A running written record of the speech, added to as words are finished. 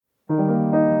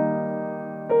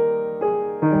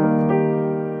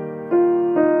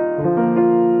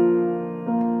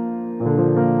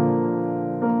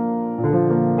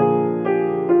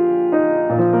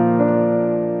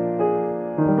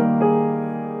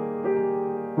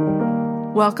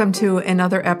Welcome to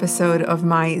another episode of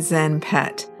My Zen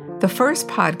Pet, the first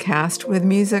podcast with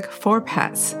music for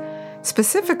pets,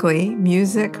 specifically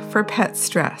music for pet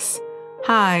stress.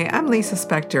 Hi, I'm Lisa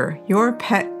Spector, your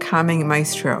pet calming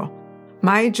maestro.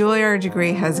 My Juilliard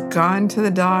degree has gone to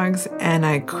the dogs, and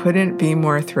I couldn't be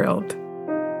more thrilled.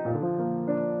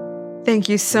 Thank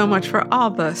you so much for all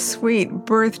the sweet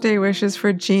birthday wishes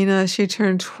for Gina. She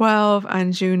turned 12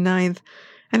 on June 9th,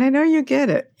 and I know you get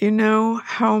it. You know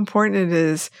how important it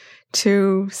is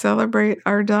to celebrate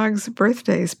our dogs'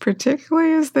 birthdays,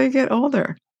 particularly as they get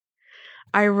older.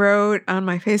 I wrote on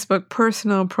my Facebook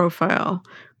personal profile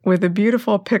with a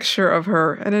beautiful picture of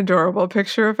her, an adorable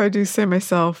picture, if I do say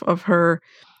myself, of her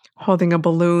holding a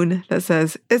balloon that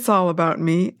says, "It's all about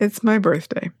me. It's my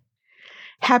birthday."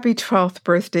 Happy 12th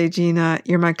birthday, Gina.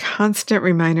 You're my constant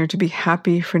reminder to be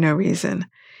happy for no reason.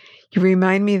 You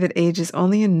remind me that age is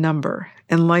only a number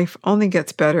and life only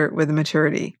gets better with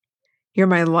maturity. You're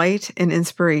my light and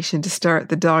inspiration to start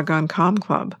the Doggone Calm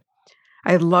Club.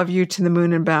 I love you to the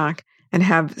moon and back and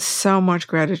have so much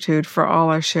gratitude for all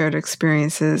our shared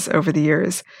experiences over the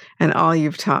years and all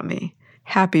you've taught me.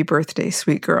 Happy birthday,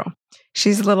 sweet girl.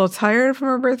 She's a little tired from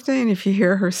her birthday, and if you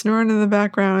hear her snoring in the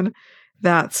background,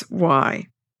 that's why.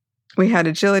 We had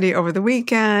agility over the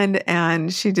weekend,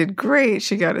 and she did great.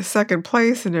 She got a second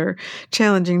place in her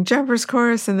challenging jumpers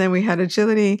course, and then we had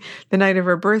agility the night of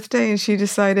her birthday, and she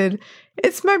decided,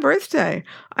 it's my birthday.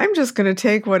 I'm just going to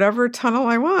take whatever tunnel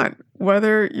I want,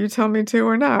 whether you tell me to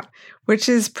or not, which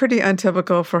is pretty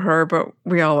untypical for her, but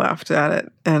we all laughed at it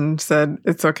and said,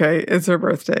 it's okay. It's her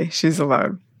birthday. She's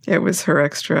allowed. It was her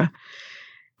extra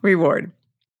reward.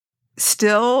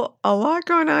 Still a lot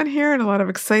going on here and a lot of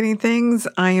exciting things.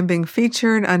 I am being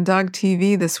featured on Dog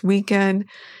TV this weekend,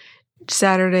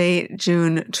 Saturday,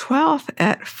 June 12th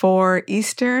at 4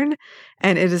 Eastern.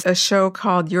 And it is a show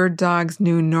called Your Dog's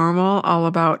New Normal, all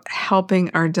about helping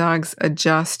our dogs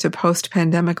adjust to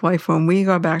post-pandemic life when we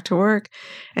go back to work.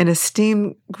 An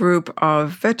esteemed group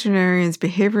of veterinarians,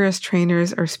 behaviorist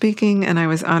trainers are speaking, and I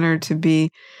was honored to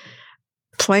be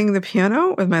playing the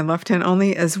piano with my left hand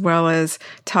only, as well as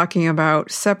talking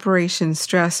about separation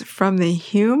stress from the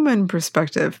human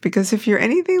perspective. Because if you're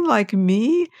anything like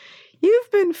me,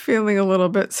 you've been feeling a little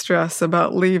bit stressed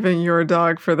about leaving your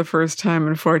dog for the first time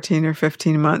in 14 or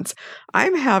 15 months.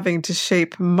 I'm having to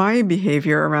shape my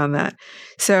behavior around that.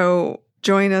 So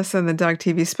join us on the Dog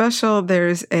TV special.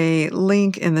 There's a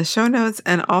link in the show notes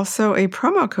and also a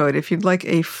promo code. If you'd like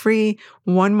a free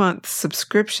 1-month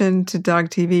subscription to Dog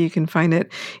TV, you can find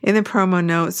it in the promo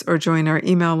notes or join our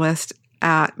email list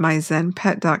at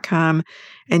myzenpet.com,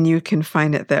 and you can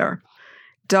find it there.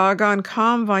 Doggone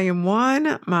Calm Volume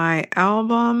 1, my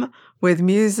album with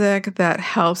music that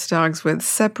helps dogs with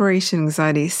separation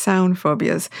anxiety, sound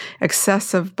phobias,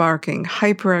 excessive barking,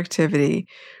 hyperactivity,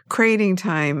 crating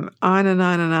time, on and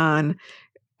on and on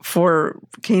for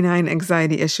canine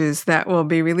anxiety issues. That will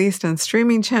be released on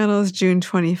streaming channels June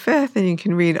 25th, and you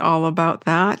can read all about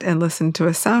that and listen to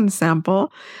a sound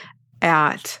sample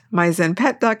at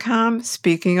myzenpet.com.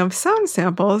 Speaking of sound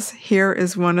samples, here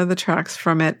is one of the tracks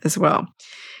from it as well.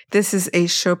 This is a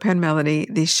Chopin melody,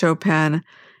 the Chopin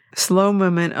slow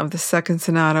movement of the Second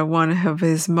Sonata, one of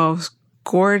his most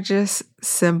gorgeous,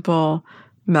 simple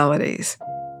melodies.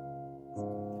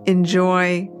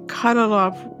 Enjoy, cuddle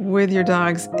up with your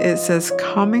dogs. It's as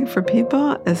calming for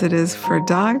people as it is for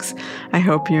dogs. I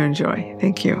hope you enjoy.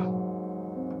 Thank you.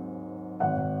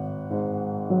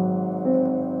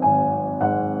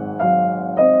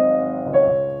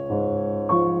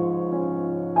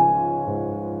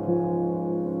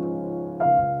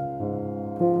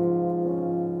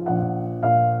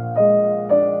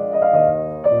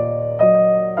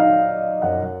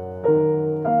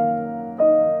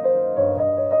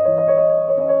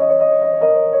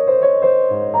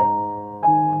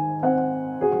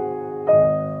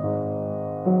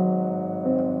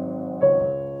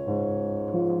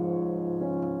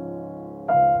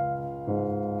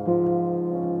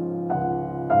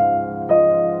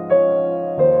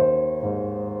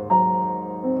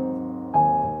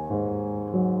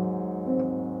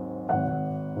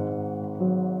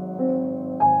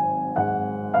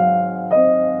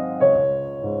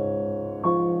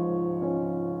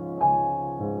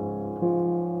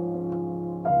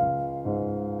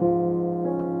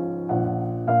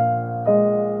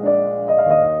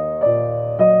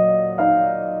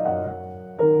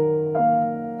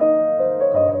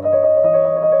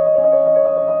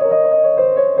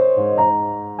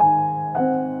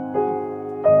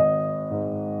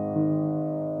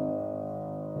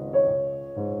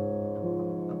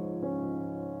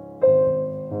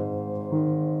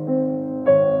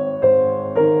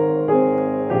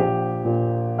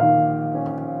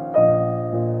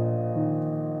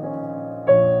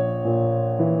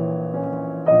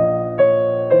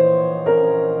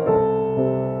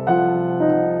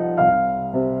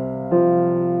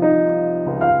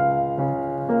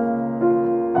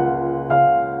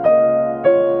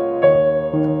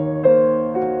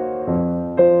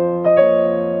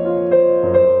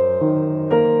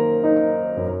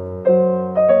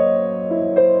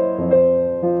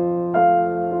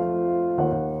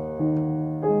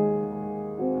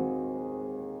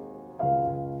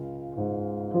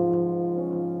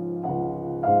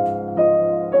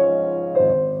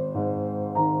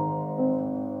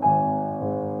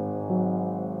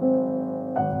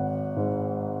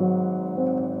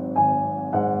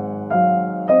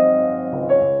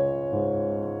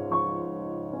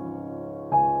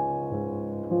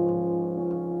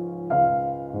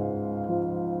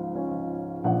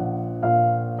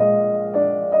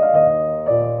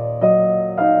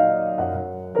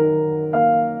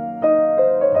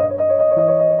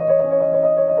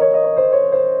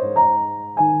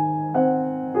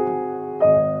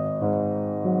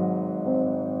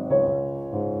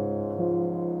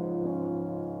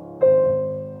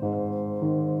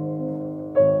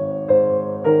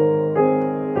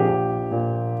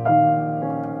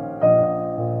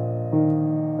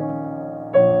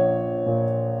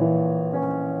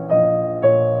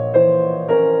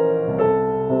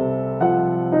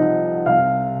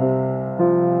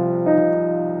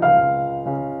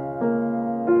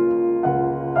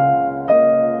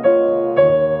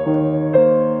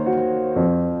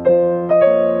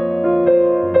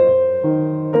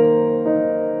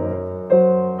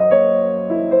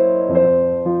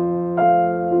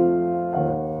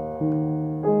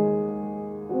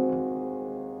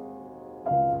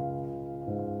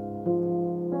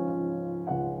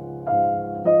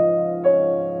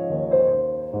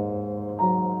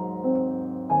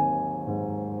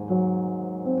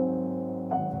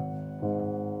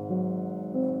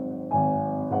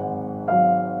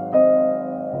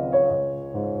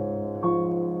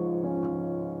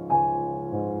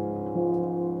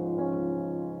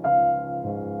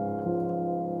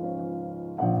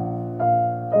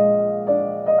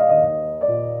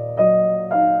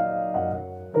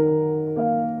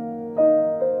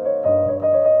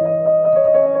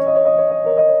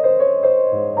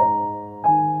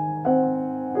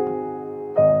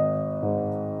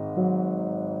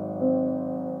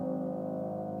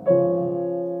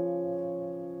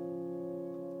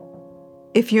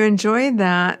 If you enjoyed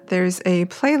that, there's a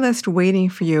playlist waiting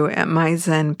for you at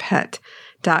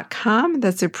myzenpet.com.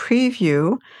 That's a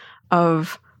preview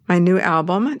of my new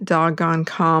album, Doggone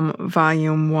Calm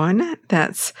Volume 1.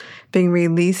 That's being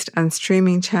released on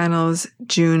streaming channels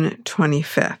June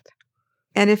 25th.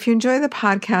 And if you enjoy the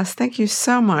podcast, thank you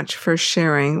so much for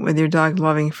sharing with your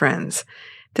dog-loving friends.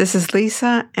 This is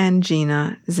Lisa and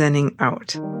Gina zenning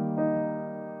out.